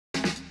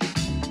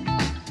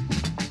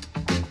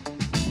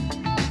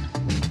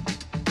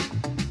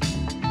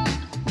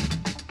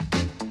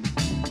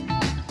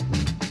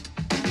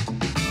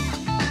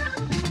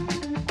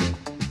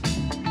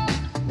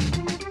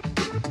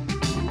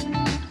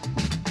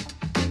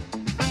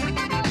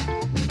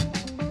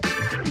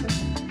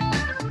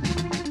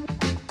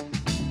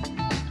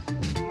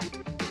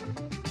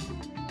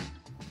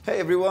Hey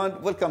everyone,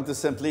 welcome to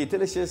Simply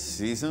Delicious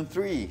Season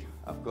 3.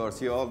 Of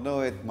course, you all know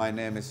it. My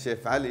name is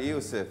Chef Ali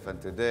Youssef,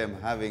 and today I'm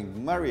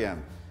having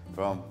Mariam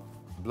from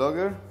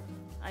Blogger,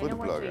 Food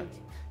Blogger.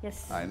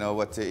 Yes. I know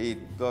what to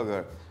eat,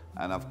 Blogger.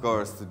 And of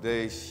course,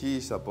 today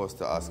she's supposed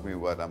to ask me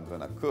what I'm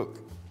gonna cook.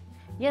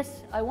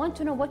 Yes, I want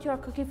to know what you are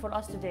cooking for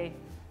us today.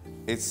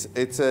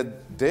 It's a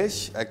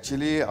dish,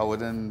 actually, I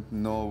wouldn't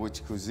know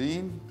which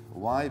cuisine.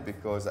 Why?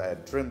 Because I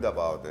had dreamed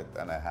about it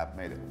and I have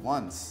made it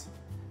once.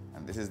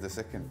 And this is the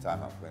second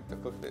time I'm going to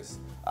cook this.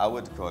 I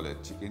would call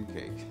it chicken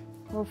cake.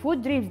 Well,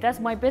 food dreams, that's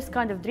my best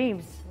kind of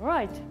dreams.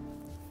 Right.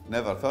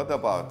 Never thought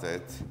about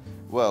it.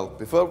 Well,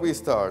 before we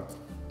start,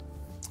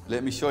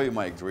 let me show you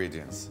my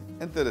ingredients.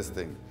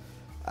 Interesting.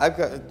 I've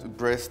got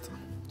breast,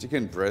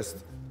 chicken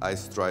breast. I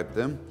striped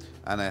them,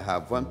 and I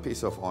have one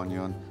piece of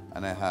onion,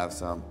 and I have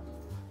some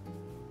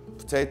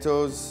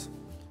potatoes,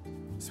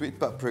 sweet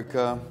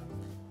paprika,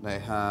 and I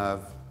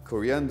have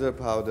coriander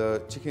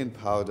powder, chicken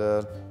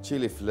powder,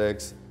 chili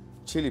flakes,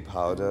 chili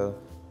powder,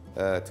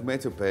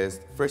 tomato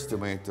paste, fresh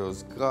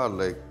tomatoes,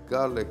 garlic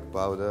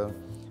powder,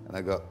 and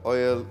I got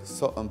oil,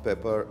 salt and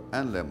pepper,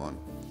 and lemon.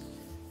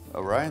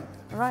 All right?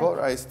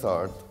 Before I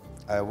start,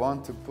 I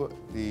want to put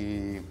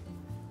the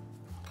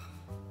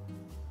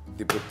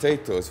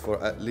potatoes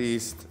for at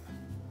least,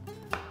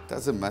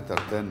 doesn't matter,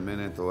 10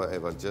 minutes or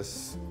whatever,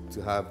 just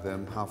to have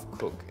them half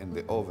cooked in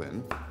the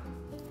oven.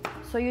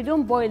 So you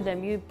don't boil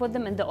them, you put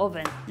them in the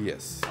oven?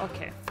 Yes.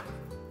 Okay.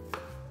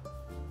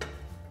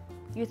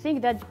 You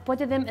think that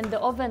putting them in the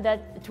oven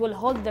that it will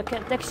hold the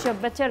texture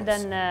better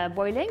than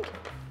boiling?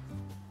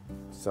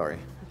 Sorry.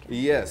 Okay.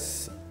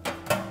 Yes.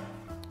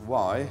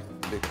 Why?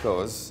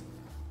 Because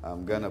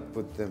I'm gonna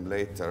put them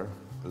later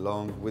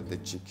along with the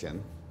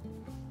chicken.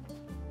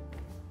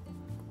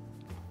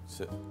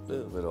 So a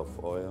little bit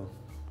of oil,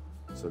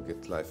 so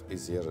get life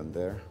easier in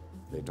there.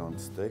 They don't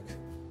stick.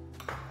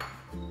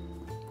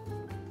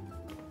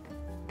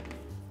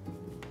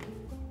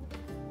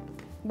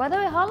 By the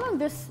way, how long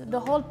the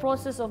whole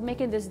process of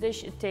making this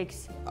dish it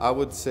takes? I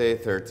would say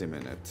 30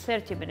 minutes.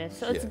 30 minutes.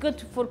 So it's Yeah.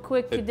 good for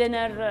quick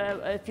dinner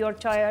if you're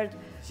tired.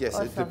 Yes,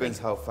 or it depends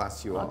how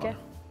fast you Okay. are.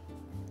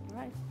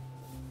 Right.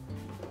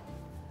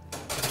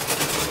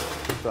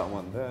 Put that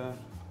one there.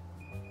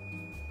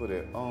 Put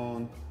it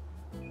on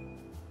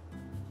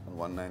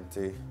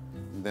 190.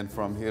 And then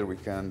from here we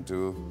can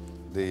do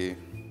the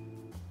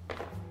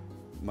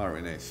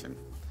marination.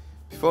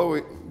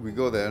 Before we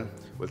go there,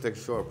 we'll take a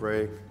short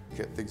break,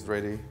 get things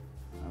ready,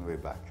 and we're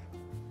back.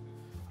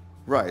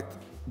 Right,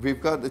 we've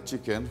got the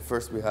chicken.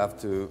 First we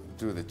have to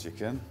do the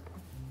chicken.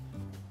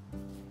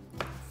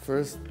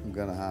 First, I'm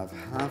gonna have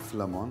half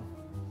lemon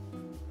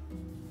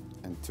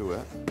into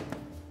it.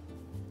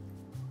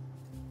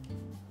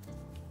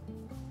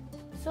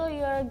 So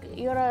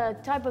you're a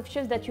type of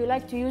chef that you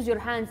like to use your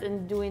hands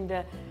in doing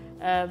the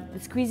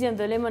squeezing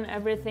the lemon,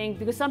 everything.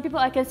 Because some people,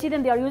 I can see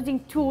them, they are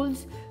using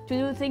tools to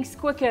do things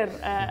quicker.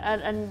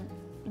 And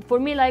for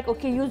me, like,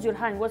 okay, use your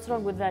hand. What's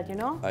wrong with that, you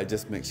know? I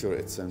just make sure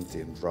it's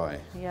empty and dry.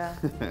 Yeah.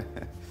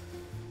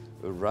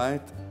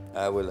 Right,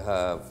 I will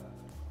have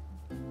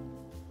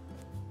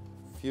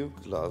a few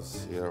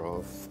cloves here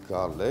of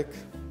garlic.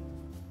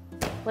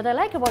 What I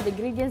like about the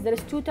ingredients, there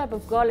is two types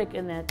of garlic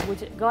in it,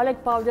 which is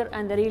garlic powder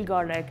and the real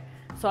garlic.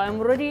 So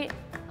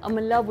I'm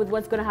in love with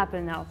what's gonna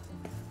happen now.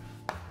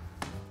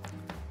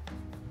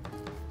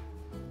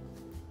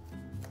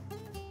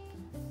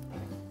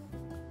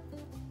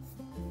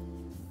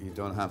 You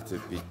don't have to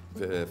be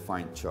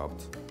fine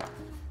chopped.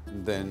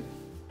 And then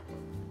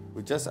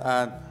we just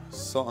add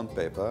salt and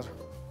pepper.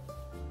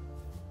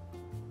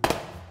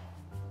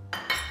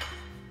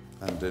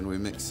 And then we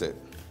mix it.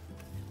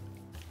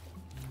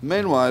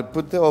 Meanwhile,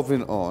 put the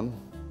oven on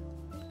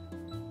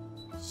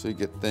so you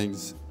get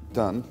things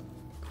done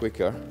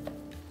quicker.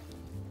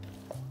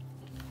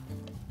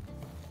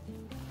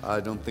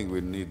 I don't think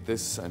we need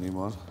this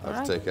anymore.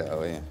 I'll take it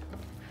away.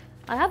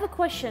 I have a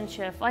question,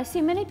 Chef. I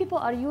see many people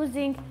are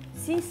using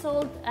sea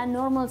salt and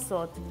normal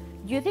salt.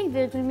 Do you think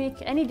that it will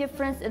make any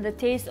difference in the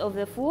taste of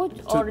the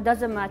food, or it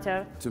doesn't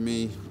matter? To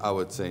me, I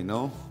would say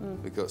no,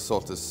 because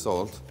salt is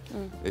salt.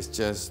 It's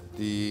just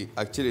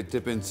actually it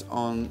depends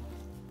on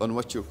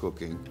what you're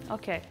cooking.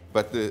 Okay.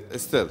 But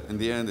still, in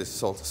the end, it's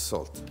salt is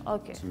salt.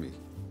 Okay. To me.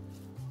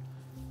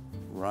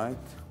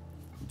 Right?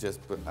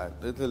 Just put a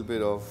little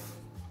bit of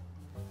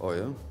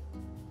oil.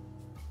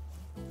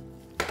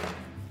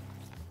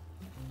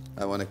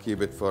 I want to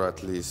keep it for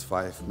at least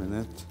 5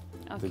 minutes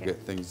to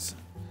get things,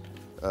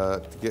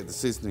 to get the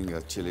seasoning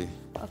actually.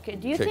 Okay.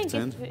 Do you think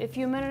if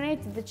you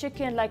marinate the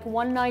chicken like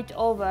one night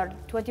over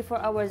 24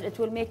 hours, it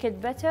will make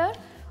it better?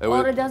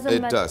 Or it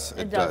doesn't matter?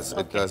 It does.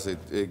 Okay. It does.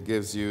 It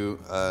gives you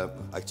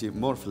actually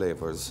more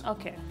flavors.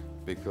 Okay.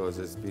 Because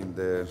it's been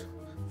there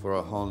for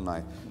a whole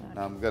night. Okay.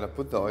 Now I'm gonna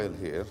put the oil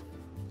here,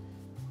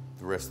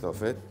 the rest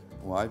of it.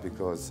 Why?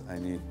 Because I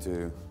need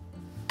to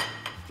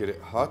get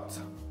it hot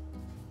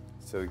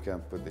so we can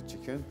put the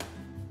chicken.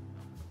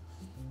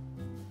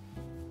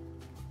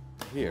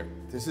 Here,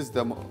 this is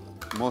the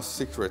most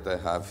secret I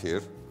have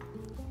here.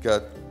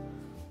 Got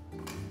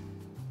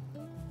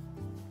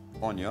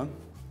onion,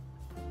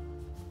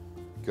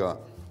 got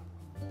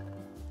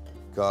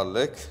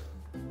garlic,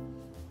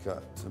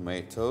 got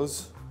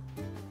tomatoes,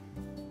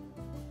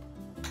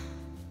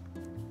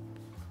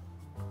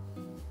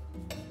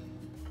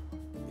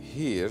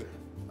 here,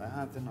 I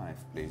have the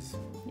knife, please.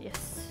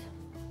 Yes.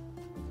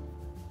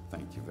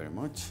 Thank you very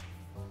much.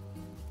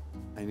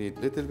 I need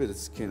a little bit of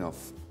skin of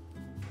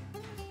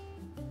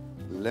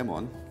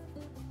lemon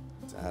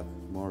to add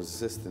more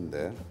zest in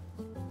there.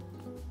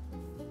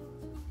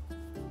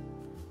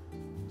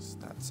 So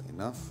that's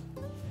enough.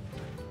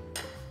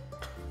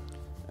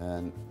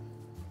 And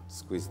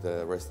squeeze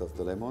the rest of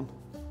the lemon.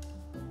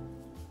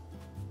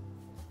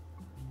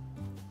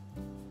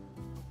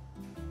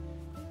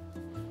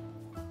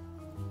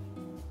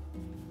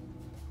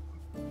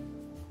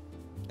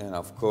 And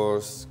of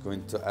course,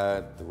 going to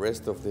add the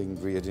rest of the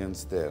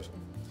ingredients there.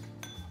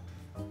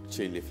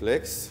 Chili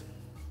flakes,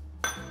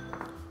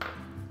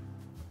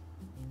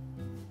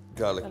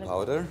 garlic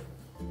powder,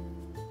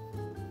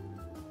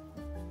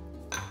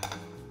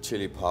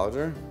 chili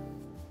powder.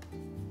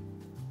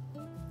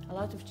 A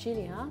lot of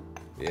chili, huh?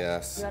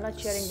 Yes. You are not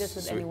sharing this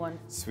with anyone.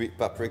 Sweet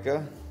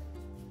paprika.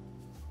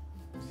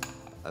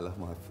 I love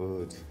my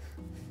food.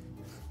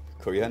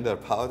 Coriander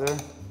powder,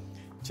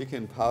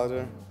 chicken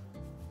powder,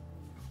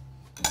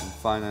 and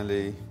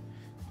finally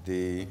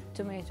the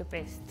Tomato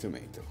paste.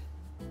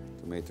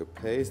 Tomato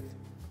paste.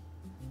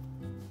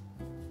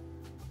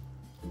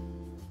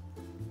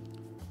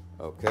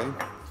 Okay,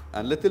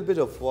 and a little bit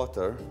of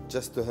water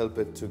just to help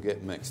it to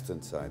get mixed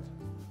inside.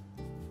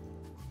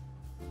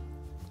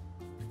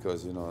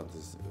 Because you know,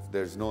 if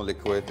there's no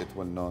liquid, it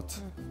will not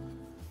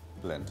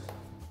blend.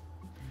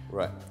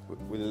 Right,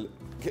 we'll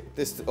get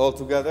this all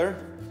together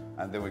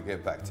and then we'll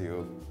get back to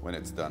you when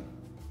it's done.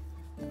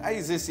 Hi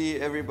Zissy,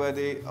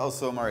 everybody.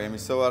 Also Mariam,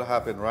 so what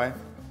happened, right?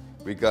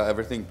 We got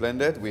everything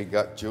blended. We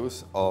got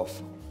juice of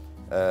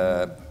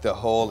the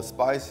whole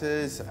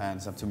spices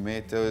and some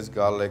tomatoes,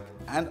 garlic,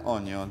 and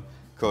onion,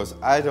 because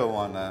I don't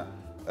want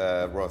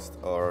to roast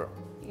or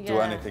do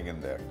anything in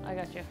there. I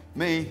got you.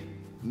 Me,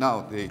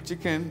 now the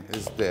chicken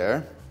is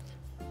there,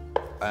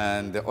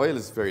 and the oil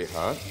is very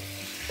hot.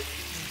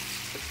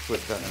 Let's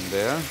put that in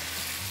there.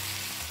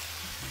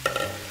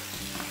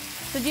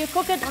 So do you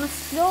cook it on a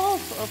slow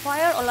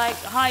fire or like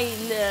high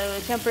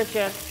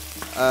temperature?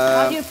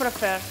 How do you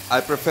prefer?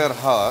 I prefer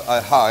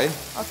high.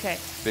 Okay.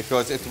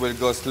 Because it will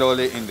go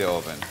slowly in the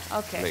oven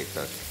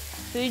later.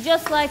 So you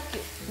just like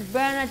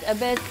burn it a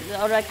bit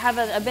or like have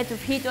a bit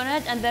of heat on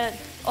it and the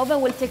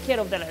oven will take care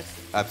of the rest.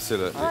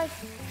 Absolutely. All right.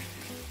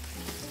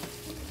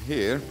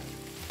 Here,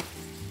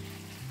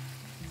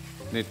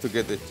 need to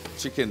get the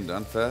chicken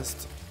done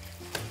first.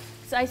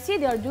 So I see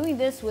they are doing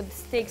this with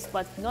steaks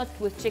but not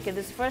with chicken.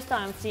 This is the first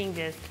time I'm seeing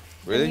this.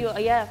 Really?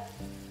 Yeah.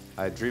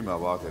 I dream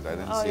about it. I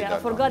didn't see that. Oh yeah, I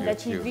forgot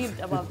that you dreamed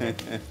about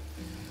it.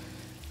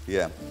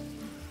 Yeah.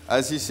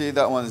 As you see,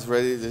 that one is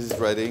ready. This is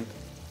ready.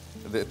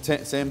 At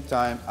the same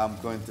time, I'm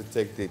going to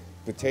take the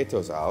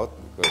potatoes out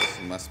because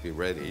it must be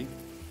ready.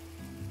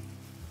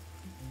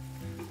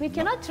 We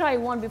cannot try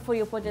one before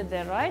you put it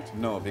there, right?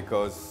 No,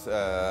 because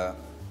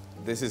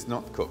this is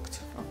not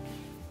cooked.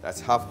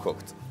 That's half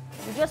cooked.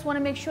 You just want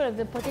to make sure if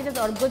the potatoes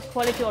are good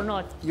quality or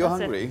not. You're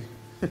That's hungry?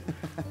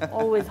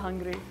 Always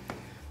hungry.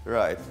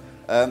 Right.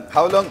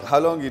 How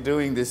long are you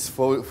doing this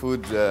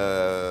food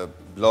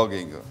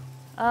blogging?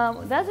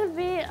 That will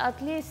be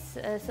at least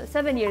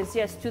 7 years,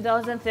 yes,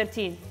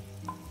 2013.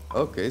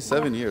 Okay,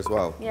 7 years,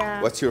 wow.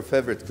 Yeah. What's your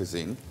favorite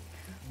cuisine?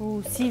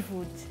 Ooh,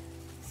 seafood.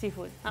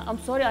 Seafood. I'm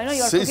sorry, I know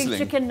you're Sizzling.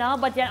 cooking chicken now,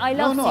 but yeah, I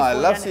love seafood. No, I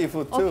love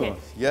seafood too. Okay.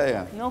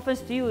 Yeah. No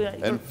offense to you.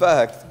 In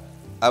fact,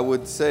 I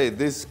would say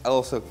this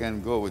also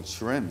can go with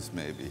shrimps,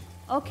 maybe.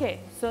 Okay,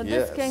 so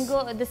this can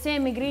go, the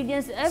same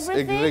ingredients,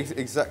 everything?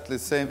 Exactly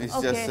the same. It's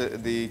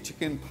just the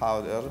chicken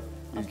powder,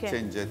 you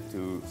change it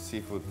to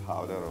seafood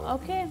powder.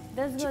 Okay,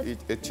 that's good.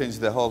 It changed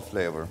the whole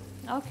flavor.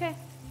 Okay.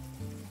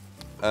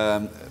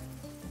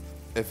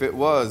 If it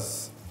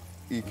was,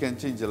 you can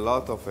change a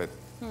lot of it.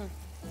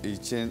 You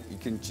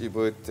can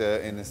put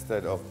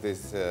instead of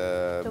this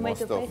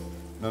tomato paste?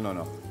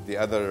 No. The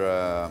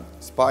other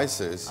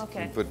spices,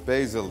 you put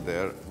basil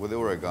there with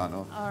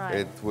oregano.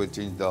 Right. It will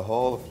change the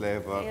whole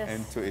flavor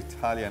into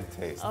Italian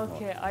taste.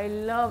 Okay, I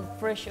love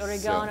fresh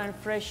oregano and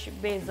fresh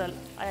basil.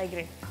 I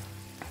agree.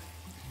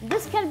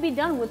 This can be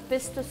done with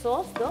pesto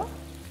sauce, though?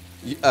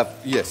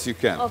 Yes, you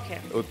can. Okay.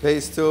 With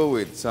pesto,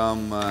 with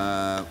some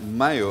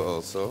mayo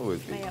also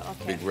would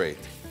be great.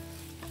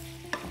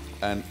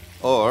 And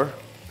or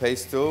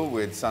pesto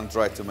with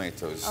sun-dried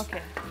tomatoes.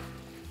 Okay.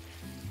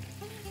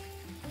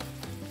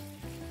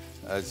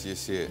 As you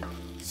see it.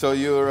 So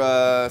you're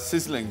a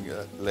sizzling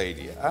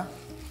lady, huh?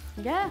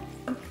 Yeah.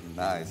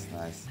 Nice.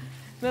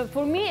 But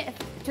for me,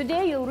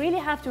 today you really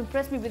have to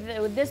impress me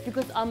with this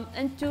because I'm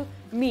into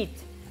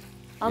meat.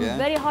 I'm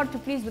very hard to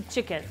please with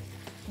chicken.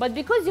 But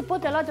because you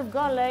put a lot of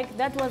garlic,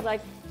 that was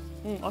like,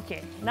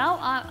 okay. Now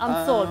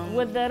I'm sold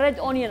with the red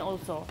onion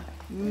also.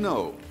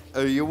 No,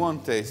 you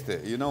won't taste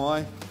it. You know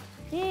why?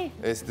 Yeah.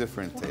 It's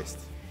different taste.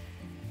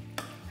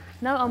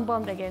 Now I'm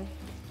bummed again.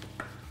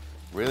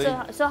 Really?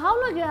 So how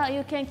long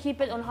you can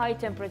keep it on high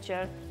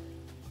temperature?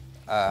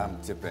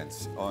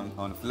 Depends.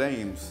 On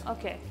flames,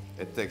 Okay.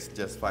 it takes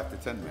just 5 to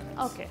 10 minutes.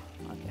 Okay.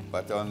 Okay.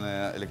 But on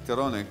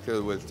electronic, it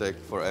will take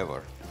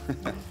forever.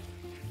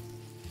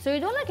 So you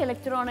don't like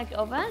electronic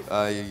ovens?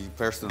 I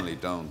personally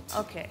don't.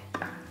 Okay.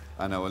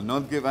 And I will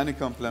not give any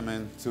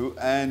compliment to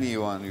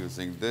anyone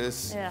using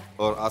this Yeah.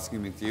 or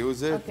asking me to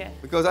use it. Okay.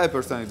 Because I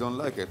personally don't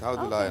like it. How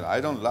do Okay.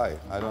 I don't lie.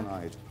 I don't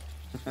hide.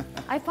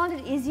 I found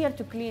it easier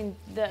to clean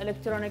the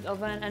electronic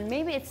oven, and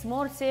maybe it's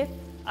more safe.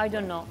 I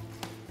don't know.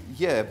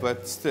 Yeah,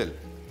 but still,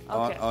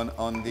 Okay.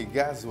 on the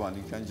gas one,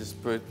 you can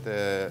just put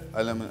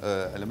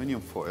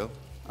aluminum foil,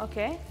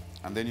 Okay.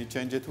 and then you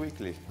change it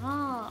weekly.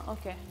 Ah,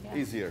 okay. Yeah.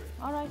 Easier.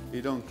 All right.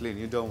 You don't clean,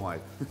 you don't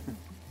wipe.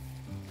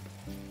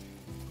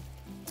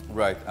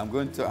 Right, I'm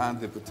going to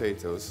add the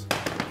potatoes.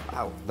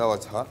 Ow, that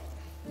was hot.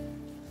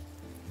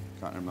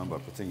 Can't remember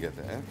putting it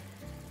there.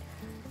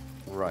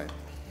 Right.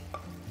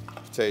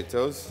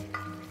 Potatoes.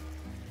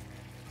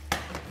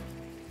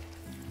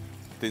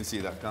 Didn't see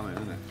that coming,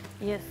 didn't it?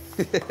 Yes.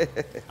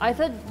 I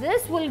thought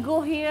this will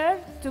go here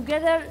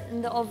together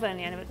in the oven.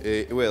 يعني.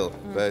 It will,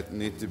 but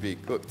need to be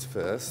cooked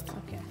first.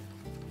 Okay.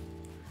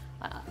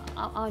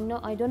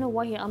 I don't know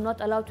why I'm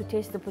not allowed to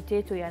taste the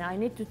potato. Yeah, I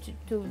need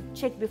to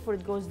check before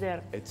it goes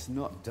there. It's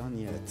not done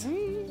yet.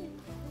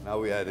 Now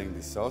we're adding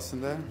the sauce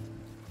in there.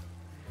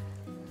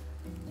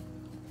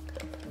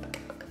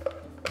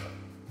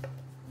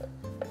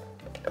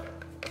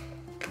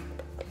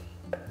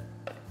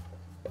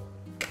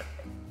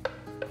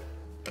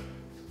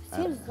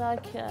 Seems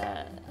like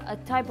a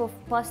type of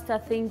pasta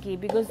thingy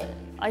because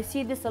I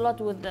see this a lot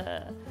with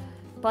the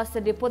pasta.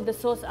 They put the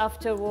sauce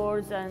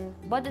afterwards,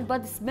 but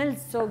it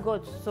smells so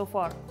good so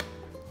far.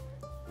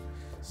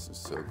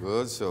 So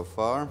good so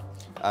far.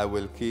 I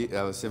will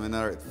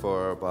simmer it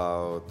for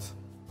about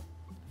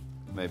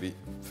maybe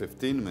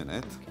 15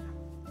 minutes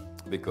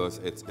because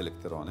it's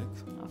electronic.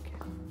 Okay.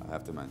 I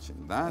have to mention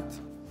that.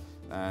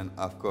 And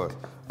of course,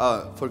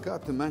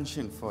 forgot to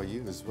mention for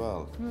you as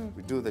well,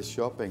 we do the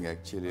shopping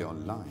actually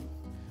online.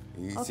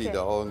 You see Okay.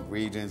 the whole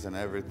ingredients and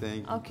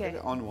everything. Okay. Get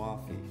it on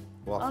Wafi.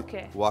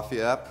 Okay. Wafi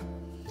app.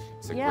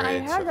 It's a Yeah, I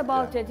great heard shop,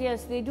 about yeah. it.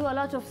 Yes, they do a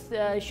lot of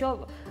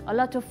a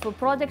lot of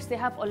products they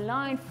have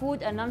online,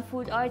 food and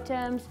non-food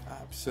items.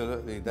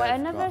 Absolutely, But I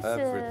they've never. got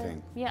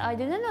everything. Yeah, I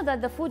didn't know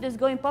that the food is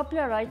going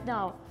popular right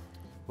now.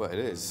 Well, it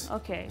is.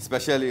 Okay.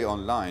 Especially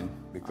online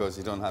because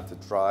you don't have to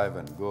drive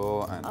and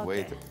go and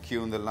wait, Okay.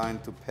 queue in the line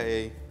to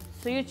pay.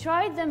 So you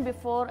tried them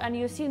before and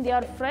you've seen they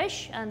are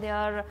fresh and they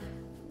are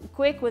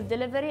quick with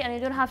delivery and you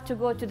don't have to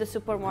go to the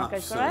supermarket,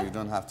 Absolutely, correct? you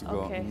don't have to go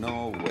Okay.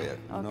 nowhere,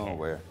 Okay.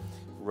 nowhere.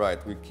 Right,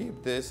 we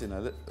keep this in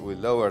we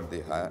lower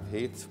the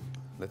heat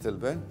a little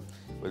bit.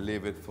 We'll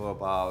leave it for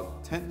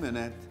about 10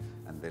 minutes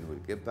and then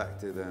we'll get back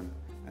to them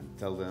and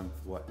tell them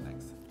what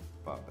next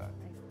about that.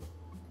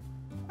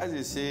 As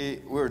you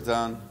see, we're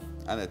done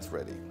and it's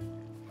ready.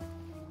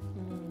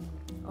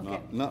 Okay.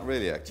 Not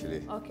really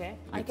actually. Okay.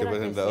 Need to put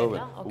it in the taste it, oven.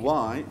 yeah? Okay.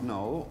 Why?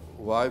 No.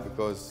 Why?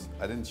 Because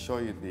I didn't show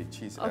you the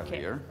cheese Okay.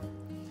 earlier.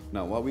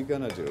 Now what we're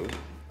gonna do,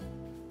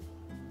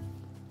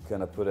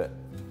 gonna put it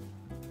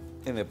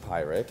in a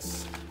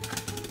Pyrex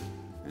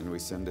and we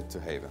send it to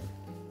Haven.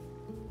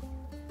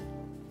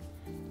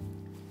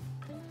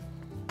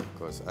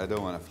 Because I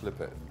don't want to flip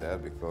it there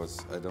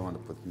because I don't want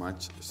to put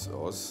much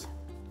sauce.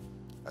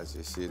 As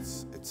you see,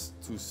 it's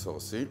too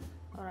saucy.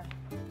 All right.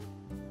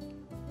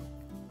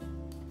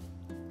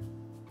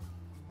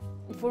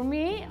 For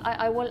me,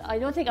 I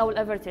don't think I will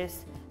ever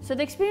taste. So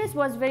the experience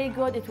was very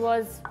good. It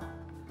was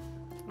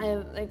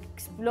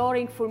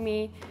exploring for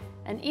me.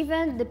 And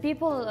even the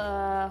people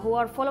who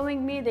are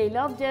following me, they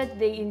loved it,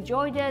 they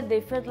enjoyed it,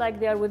 they felt like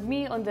they are with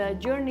me on the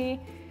journey.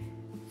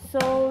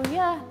 So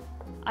yeah,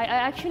 I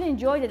actually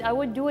enjoyed it. I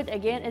would do it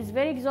again. It's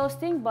very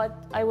exhausting, but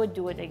I would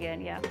do it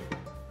again, yeah.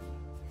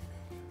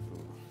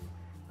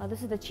 Oh,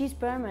 this is the cheese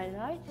pyramid,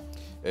 right?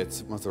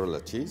 It's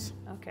mozzarella cheese.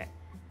 Okay.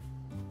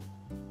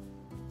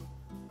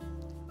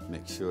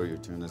 Make sure you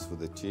turn this with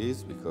the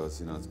cheese because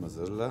you know it's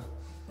mozzarella.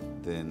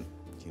 Then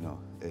you know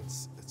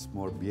it's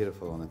more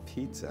beautiful on a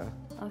pizza.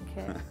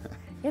 Okay.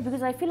 Yeah,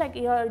 because I feel like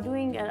you are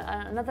doing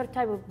another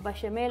type of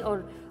bechamel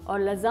or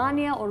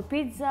lasagna or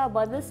pizza,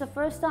 but this is the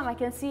first time I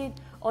can see it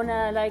on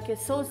like a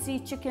saucy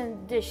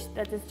chicken dish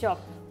that is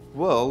chopped.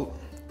 Well,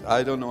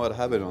 I don't know what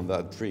happened on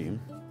that dream.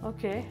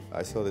 Okay.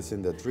 I saw this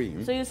in the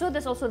dream. So you saw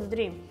this also in the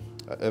dream?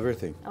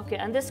 Everything. Okay,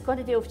 and this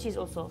quantity of cheese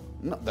also?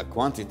 Not the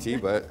quantity,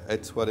 but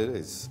it's what it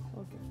is.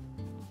 Okay.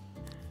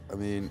 I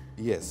mean,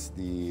 yes,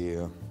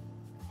 the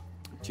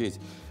cheese.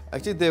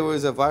 Actually, there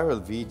was a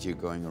viral video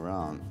going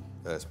around.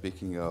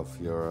 Speaking of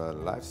your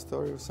life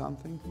story or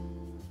something.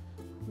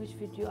 Which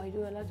video? I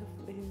do a lot of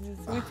videos.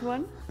 Which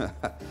one?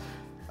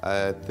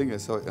 I think I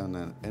saw it on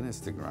an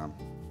Instagram.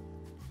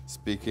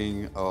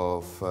 Speaking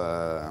of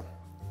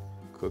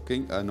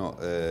cooking,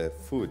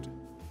 food,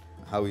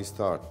 how we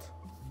start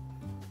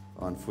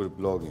on food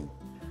blogging.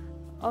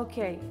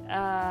 Okay,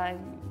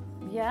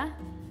 yeah.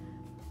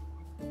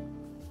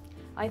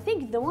 I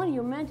think the one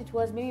you meant, it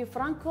was maybe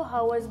Franco.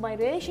 How was my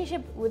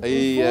relationship with food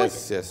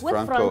Yes, with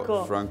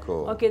Franco?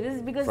 Franco. Okay, this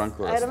is because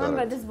Franco I remember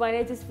restaurant. this is my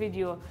latest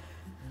video.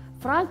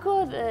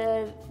 Franco,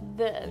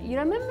 you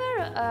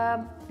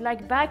remember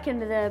like back in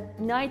the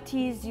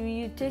 90s,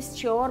 you taste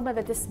shawarma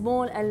that is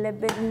small and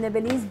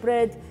Lebanese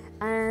bread,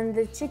 and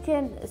the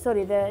chicken,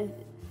 sorry,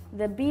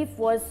 the beef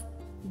was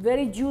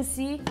very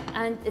juicy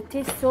and it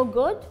tastes so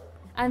good,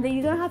 and then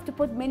you don't have to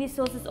put many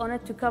sauces on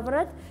it to cover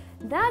it.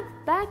 That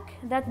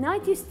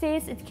 90s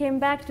taste, it came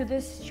back to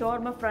this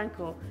shawarma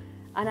Franco,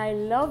 and I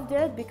loved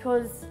it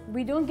because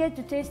we don't get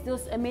to taste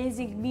those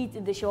amazing meat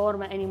in the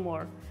shawarma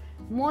anymore.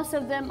 Most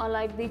of them are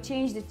like they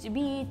change the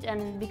meat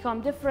and become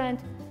different.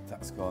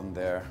 That's gone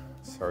there.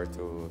 Sorry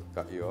to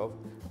cut you off.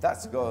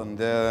 That's gone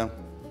there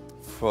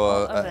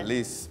for at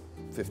least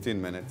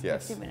 15 minutes,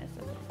 yes. 15 minutes.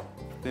 Okay.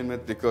 15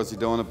 minutes because you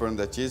don't want to burn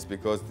the cheese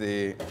because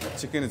the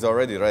chicken is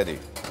already ready.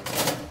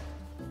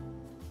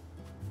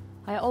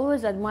 I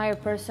always admire a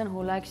person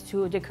who likes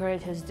to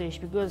decorate his dish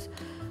because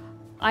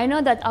I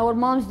know that our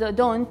moms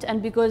don't,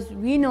 and because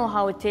we know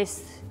how it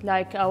tastes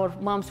like our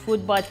mom's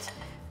food, but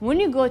when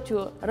you go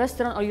to a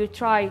restaurant or you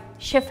try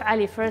Chef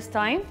Ali first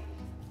time,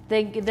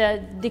 the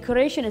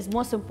decoration is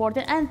most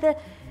important,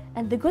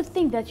 and the good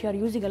thing that you are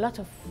using a lot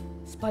of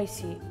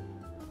spicy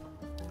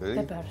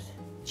peppers,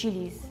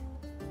 chilies.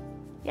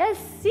 Yes,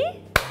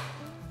 see?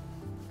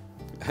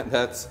 And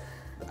that's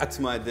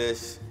my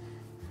dish.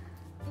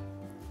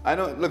 I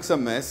know it looks a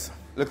mess.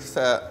 Looks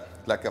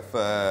like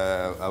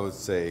a, I would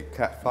say,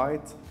 cat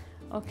fight.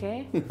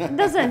 Okay. It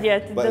doesn't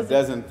yet. But it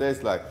doesn't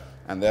taste like.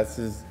 And that's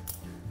his.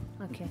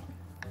 Okay.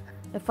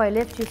 If I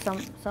left you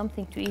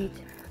something to eat.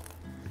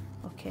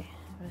 Okay.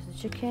 Where's the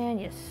chicken?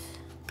 Yes.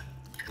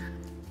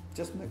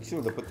 Just make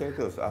sure the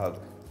potatoes are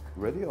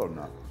ready or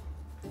not.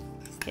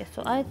 Okay.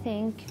 So I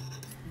think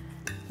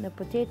the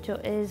potato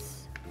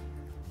is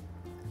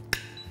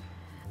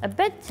a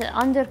bit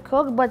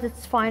undercooked, but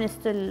it's fine. It's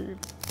still,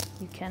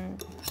 you can.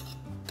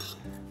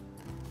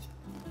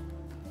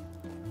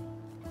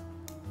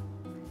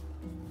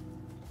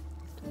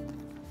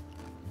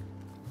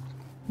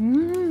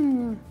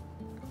 Mmm.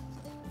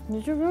 The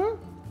chicken?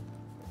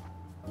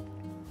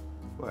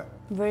 What?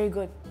 Very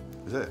good.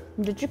 Is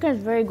it? The chicken is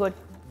very good.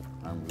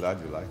 I'm glad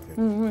you like it.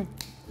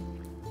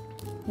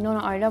 No,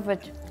 I love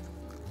it.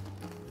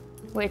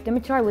 Wait, let me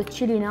try with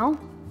chili now.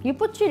 You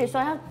put chili, so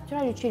I have to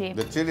try the chili.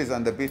 The chilies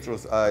and the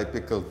beetroots, I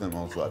pickled them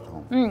also at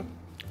home.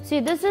 See,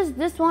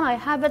 this one, I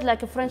have it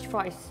like a French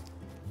fries.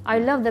 I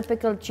love the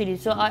pickled chili,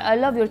 so I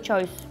love your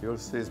choice.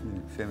 Yours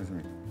same as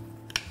me.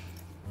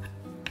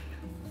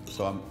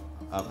 So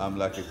I'm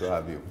lucky to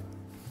have you.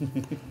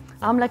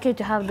 I'm lucky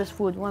to have this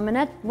food. 1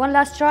 minute, one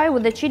last try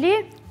with the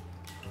chili.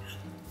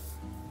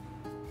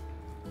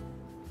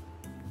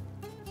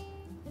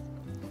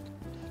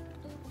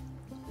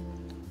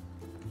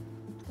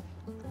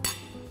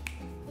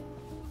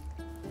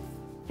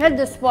 Hit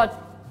the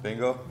spot.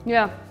 Bingo?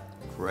 Yeah.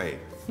 Great.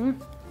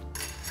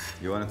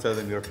 You want to tell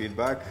them your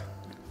feedback?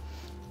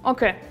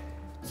 Okay.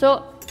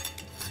 So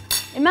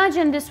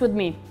imagine this with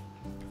me.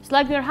 It's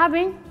like you're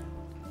having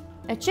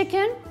a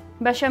chicken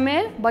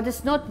bechamel, but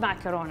it's not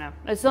macaroni.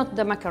 It's not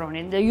the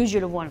macaroni, the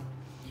usual one.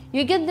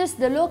 You get this,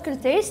 the local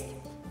taste.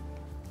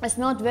 It's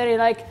not very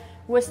like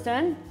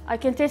Western. I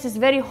can taste it's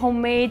very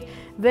homemade,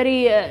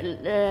 very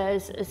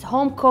it's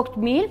home-cooked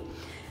meal.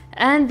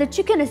 And the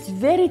chicken is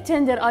very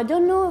tender. I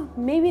don't know,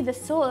 maybe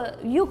the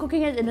you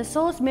cooking it in the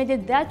sauce made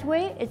it that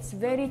way. It's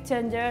very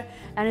tender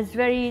and it's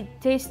very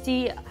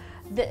tasty.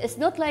 It's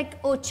not like,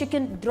 oh,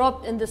 chicken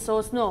dropped in the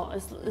sauce. No,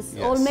 it's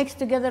yes, all mixed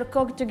together,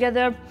 cooked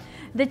together.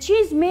 The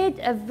cheese made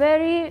a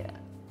very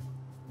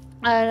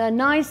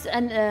nice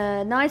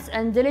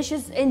and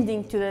delicious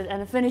ending to the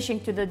and finishing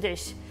to the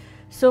dish.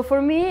 So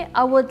for me,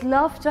 I would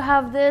love to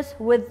have this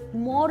with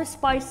more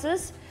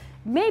spices.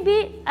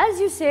 Maybe, as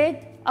you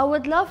said, I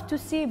would love to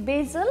see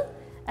basil,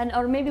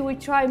 or maybe we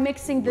try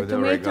mixing the with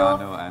tomato.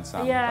 Oregano and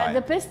some yeah,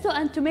 the pesto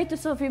and tomato.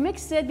 So if you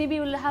mix it, maybe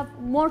we'll have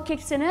more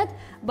kicks in it.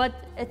 But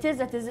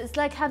it's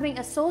like having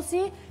a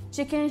saucy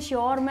chicken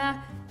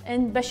shawarma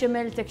in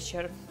bechamel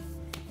texture.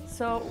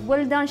 So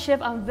well done,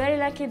 chef. I'm very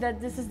lucky that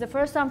this is the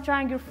first time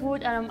trying your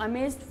food, and I'm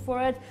amazed for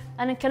it.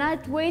 And I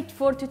cannot wait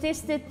to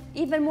taste it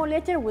even more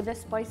later with the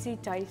spicy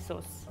Thai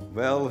sauce.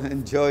 Well,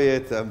 enjoy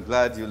it. I'm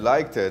glad you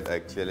liked it,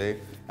 actually.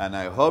 And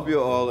I hope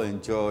you all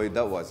enjoyed.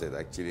 That was it,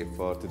 actually,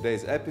 for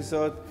today's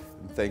episode.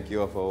 Thank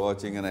you all for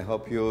watching, and I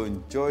hope you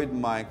enjoyed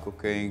my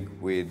cooking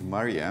with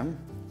Mariam.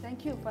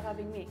 Thank you for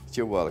having me.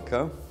 You're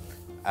welcome.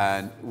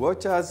 And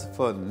watch us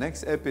for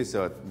next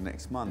episode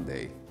next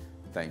Monday.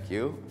 Thank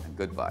you and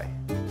goodbye.